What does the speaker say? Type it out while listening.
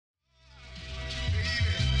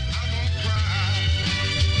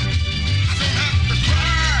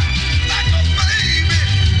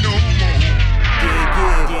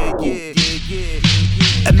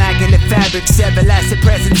lyrics, everlasting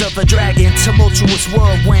presence of a dragon, tumultuous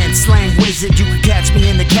whirlwind, slang wizard. You can catch me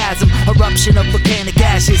in the chasm, eruption of volcanic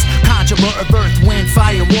ashes, conjurer of earth, wind,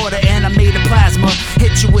 fire, water, animated plasma.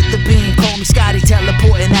 Hit you with the beam, call me Scotty,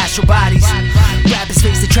 teleporting astral bodies. Rappers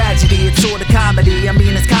face the tragedy, it's sort of comedy. I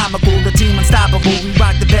mean it's comical, the team unstoppable. We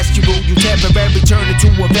rock the vestibule, you temporarily turn into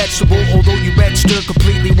a vegetable. Although you register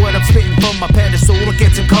completely what I'm spitting from my pedestal, it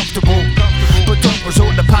gets uncomfortable. But don't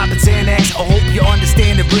resort to popping Xanax. I hope you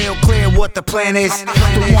understand it real clear what the plan is.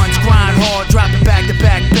 The ones grind hard, dropping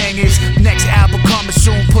back-to-back bangers. Next album coming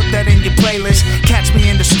soon, put that in your playlist. Catch me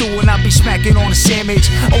in the stool and I'll be smacking on a sandwich.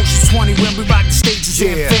 Ocean 20 when we rock the stages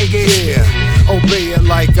in Vegas. Obey it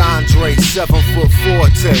like Andre, 7-foot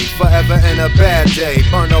forte. Forever in a bad day,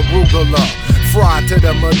 burn arugula. Fried to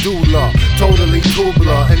the medulla, totally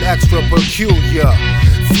tubular and extra peculiar.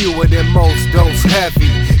 Fewer than most, dose heavy.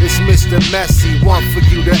 It's Mr. Messy, one for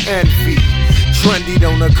you to envy. Trendy,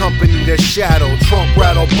 don't accompany the shadow. Trunk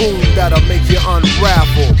rattle, boom, that'll make you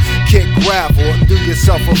unravel. Kick gravel and do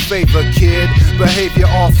yourself a favor, kid. Behavior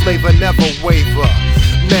all flavor, never waver.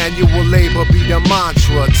 Manual labor be the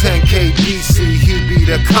mantra. 10K BC, he be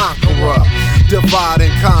the conqueror. Divide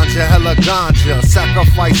and conjure, hella ganja.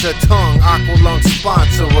 Sacrifice a tongue, aqualung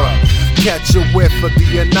sponsorer. Catch a whiff of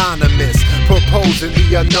the anonymous, proposing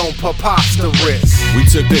the unknown preposterous. We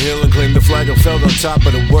took the hill and claimed the flag and fell on top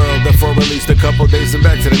of the world. Therefore released a couple days and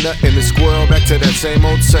back to the nut and the squirrel. Back to that same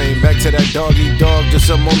old same, back to that dog eat dog. Just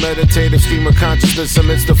some more meditative stream of consciousness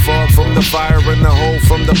amidst the fog from the fire and the hole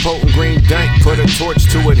from the potent green dank. Put a torch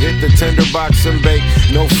to it, hit the tinder box and bake.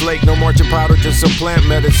 No flake, no marching powder, just some plant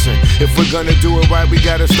medicine. If we're gonna do it right, we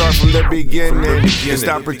gotta start from the beginning. And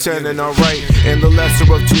stop pretending, alright. And the lesser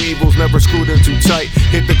of two evils, never screwed in too tight.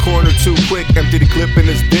 Hit the corner too quick, empty the clip in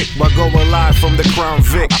his dick while going live from the Crown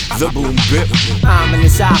Vic. The boom bip. I'm in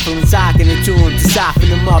the opulence, I can attune to soften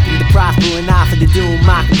them up in the prosper and offer the doom.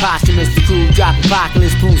 Mocking posthumous, the crew dropping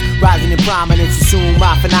apocalypse plumes, rising in prominence. Assume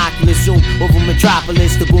my binoculars zoom over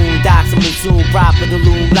metropolis. The boondocks, I'm assume proper the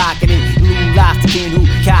loom, locking in loom, locked again. Who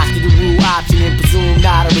casted the rule option and presume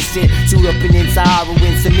not a recit. Suit up and inside,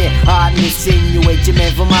 win submit, hard and insinuate your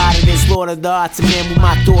men from out of this. Slaughter the arts of men with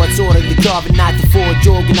my thoughts, order the carving, not the forge,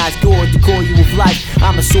 organized door, the core you of life.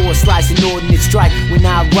 I'm a sword slicing ordinate strike when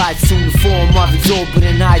I write, assume the form of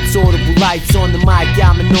exorbitant heights, audible lights on the mic.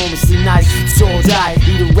 I'm enormously nice, it's all die.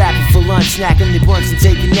 Eat a rapper for lunch, snack on the bunch and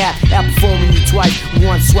take a nap. Outperforming you twice,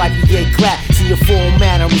 one swipe you get clapped. See your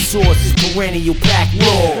format of resources, perennial pack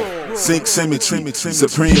raw. Sync symmetry,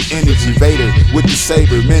 supreme energy, Vader with the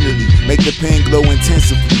saber mentally, make the pen glow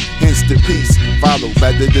intensively, hence the piece, followed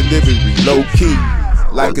by the delivery, low key,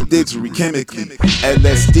 like a didgeridoo, chemically,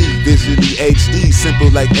 LSD, visually HD, simple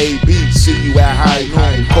like AB, see you at high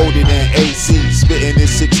noon, coded in AC, spitting in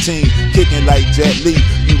 16, kicking like Jet Li,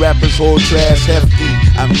 you rappers hold trash hefty,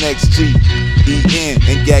 I'm next G, EN,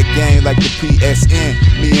 and got gang like the PSN,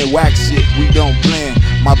 me and whack shit, we don't blend,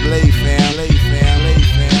 my blade fam,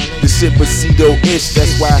 the shit Basido-ish,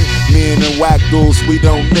 that's why me and the whack dudes, we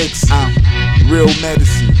don't mix. Real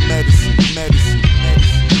medicine,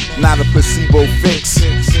 not a placebo fix.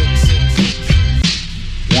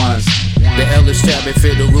 Ones. The eldest tablet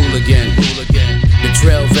fit the rule again. The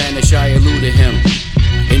trail vanish, I eluded him.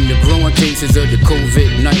 In the growing cases of the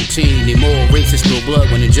COVID-19, the more racist spill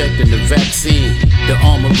blood when injecting the vaccine. The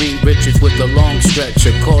armory riches with the long stretch,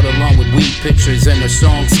 are caught along with weed pictures and a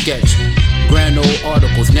song sketch. Grand old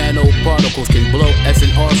articles, nanoparticles can blow as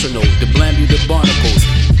an arsenal to blam you the barnacles.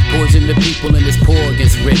 Poison the people in this poor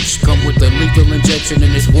against rich. Come with a lethal injection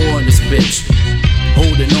in this war in this bitch.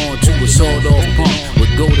 Holding on to a sawed-off pump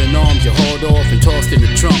with golden arms you hauled off and tossed in the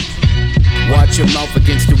trunk. Watch your mouth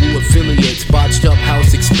against the woo affiliates. Botched up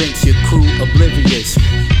house expense, your crew oblivious.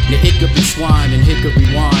 The hiccupy swine and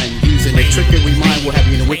hickory wine. Using a trickery mind will have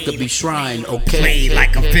you in a wickeby shrine, okay? Play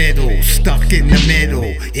like a fiddle, stuck in the middle.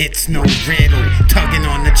 It's no riddle. Tugging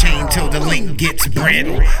on the chain till the link gets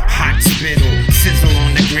brittle. Hot spittle, sizzle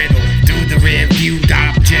on the griddle. Through the rear view, the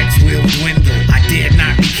objects will dwindle. I dare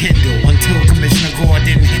not rekindle until Commissioner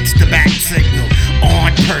Gordon hits the back signal.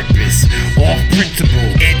 On purpose, off principle.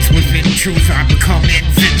 It's within truth, I become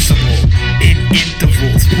invincible. In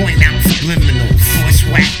intervals, point out subliminals.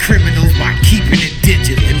 Bushwhack criminals by keeping it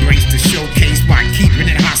digital. Embrace the showcase by keeping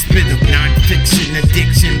it hospitable. Non-fiction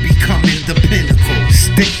addiction becoming the pinnacle.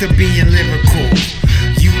 Stick to being lyrical.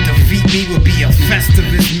 You defeat me will be a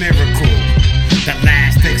Festivus miracle. The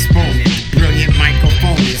last exponent, brilliant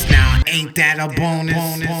microphonist. Now ain't that a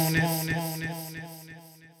bonus?